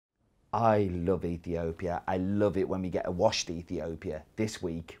I love Ethiopia. I love it when we get a washed Ethiopia. This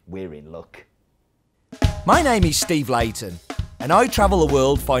week, we're in luck. My name is Steve Layton, and I travel the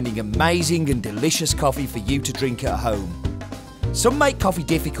world finding amazing and delicious coffee for you to drink at home. Some make coffee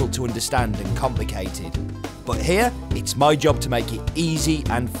difficult to understand and complicated, but here it's my job to make it easy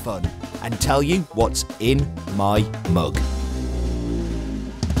and fun and tell you what's in my mug.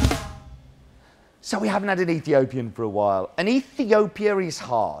 So we haven't had an Ethiopian for a while, and Ethiopia is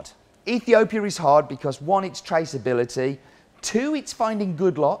hard. Ethiopia is hard because one, it's traceability, two, it's finding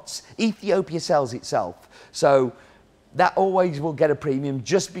good lots. Ethiopia sells itself, so that always will get a premium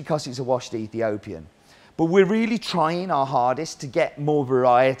just because it's a washed Ethiopian. But we're really trying our hardest to get more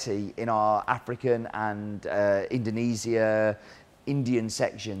variety in our African and Indonesia, Indian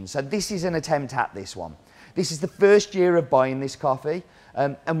sections. So this is an attempt at this one. This is the first year of buying this coffee,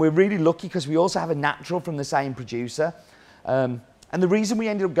 and we're really lucky because we also have a natural from the same producer. And the reason we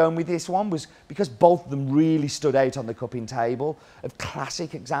ended up going with this one was because both of them really stood out on the cupping table of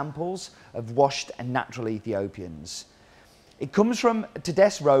classic examples of washed and natural Ethiopians. It comes from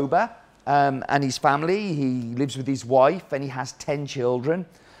Tadess Roba and his family. He lives with his wife and he has 10 children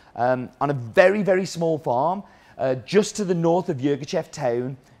on a very, very small farm just to the north of Yirgacheffe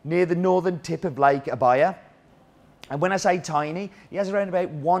town, near the northern tip of Lake Abaya. And when I say tiny, he has around about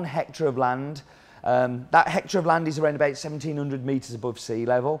 1 hectare of land. That hectare of land is around about 1,700 metres above sea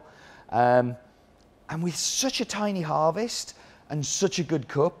level. And with such a tiny harvest and such a good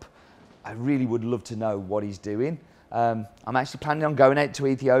cup, I really would love to know what he's doing. I'm actually planning on going out to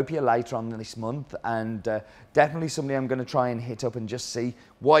Ethiopia later on this month, and definitely somebody I'm going to try and hit up and just see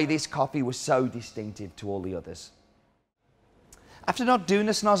why this coffee was so distinctive to all the others. After not doing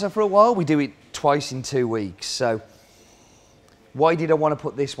a snozzer for a while, we do it twice in 2 weeks. So why did I want to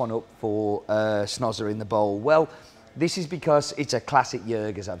put this one up for snozzer in the bowl? Well, this is because it's a classic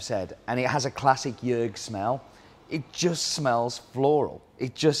Yerg, as I've said, and it has a classic Yerg smell. It just smells floral.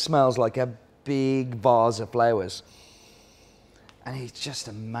 It just smells like a big vase of flowers. And it's just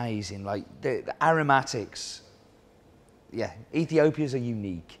amazing, like the aromatics. Yeah, Ethiopia's are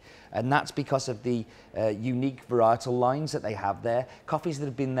unique. And that's because of the unique varietal lines that they have there. Coffees that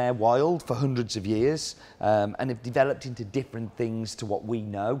have been there wild for hundreds of years and have developed into different things to what we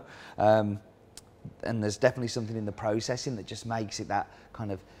know. And there's definitely something in the processing that just makes it that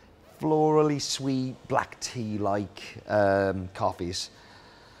kind of florally sweet, black tea-like coffees.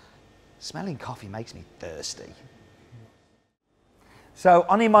 Smelling coffee makes me thirsty. So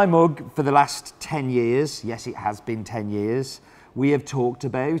on In My Mug for the last 10 years, yes, it has been 10 years, we have talked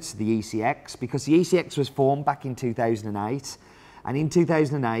about the ECX because the ECX was formed back in 2008. And in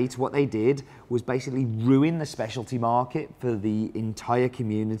 2008, what they did was basically ruin the specialty market for the entire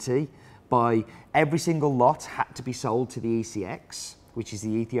community by every single lot had to be sold to the ECX, which is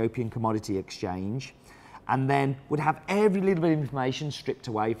the Ethiopian Commodity Exchange, and then would have every little bit of information stripped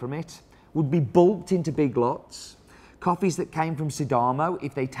away from it, would be bulked into big lots. Coffees that came from Sidamo,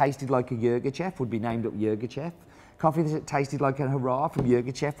 if they tasted like a Yirgacheffe, would be named up Yirgacheffe. Coffee that tasted like a Hurrah from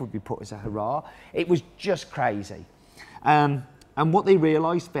Yirgacheffe would be put as a Hurrah. It was just crazy. And what they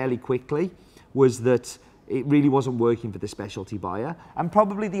realised fairly quickly was that it really wasn't working for the specialty buyer. And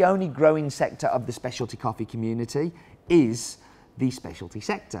probably the only growing sector of the specialty coffee community is the specialty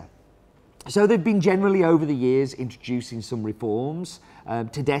sector. So they've been generally over the years introducing some reforms.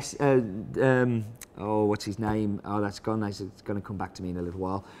 Tadess, what's his name? Oh, that's gone. It's going to come back to me in a little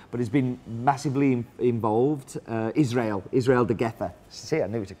while. But it's been massively involved. Israel the Gefa. See, I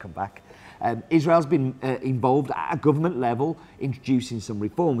knew it would come back. Israel's been involved at a government level introducing some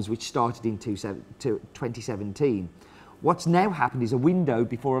reforms which started in 2017. What's now happened is a window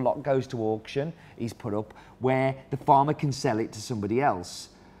before a lot goes to auction is put up where the farmer can sell it to somebody else.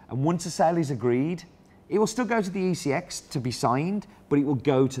 And once a sale is agreed, it will still go to the ECX to be signed, but it will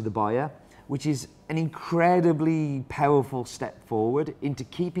go to the buyer, which is an incredibly powerful step forward into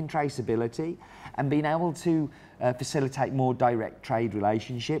keeping traceability and being able to facilitate more direct trade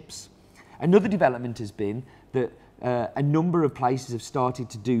relationships. Another development has been that a number of places have started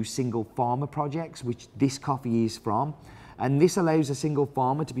to do single farmer projects, which this coffee is from. And this allows a single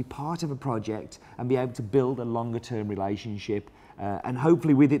farmer to be part of a project and be able to build a longer term relationship. And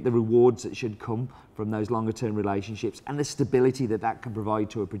hopefully with it, the rewards that should come from those longer term relationships and the stability that that can provide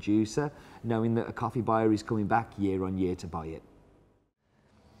to a producer, knowing that a coffee buyer is coming back year on year to buy it.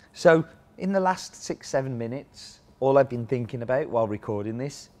 So in the last 6-7 minutes, all I've been thinking about while recording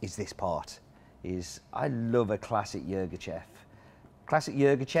this is this part. I love a classic Yirgacheffe. Classic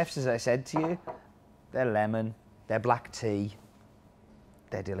Yirgacheffes, as I said to you, they're lemon, they're black tea,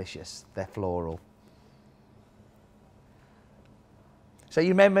 they're delicious, they're floral. So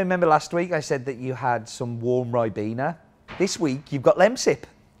you remember last week I said that you had some warm Ribena. This week you've got Lemsip.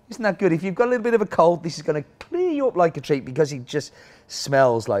 Isn't that good? If you've got a little bit of a cold, this is going to clear you up like a treat because it just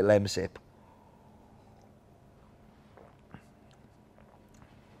smells like Lemsip.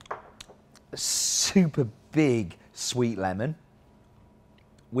 A super big sweet lemon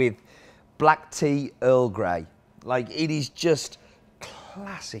with black tea Earl Grey. Like, it is just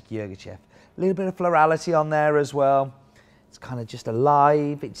classic Yirgacheffe. A little bit of florality on there as well. It's kind of just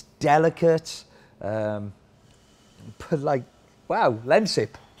alive, it's delicate. But like, wow,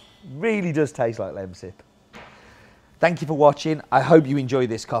 Lemsip. Really does taste like Lemsip. Thank you for watching. I hope you enjoy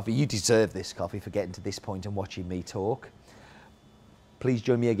this coffee. You deserve this coffee for getting to this point and watching me talk. Please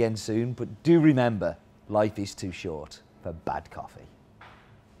join me again soon, but do remember, life is too short for bad coffee.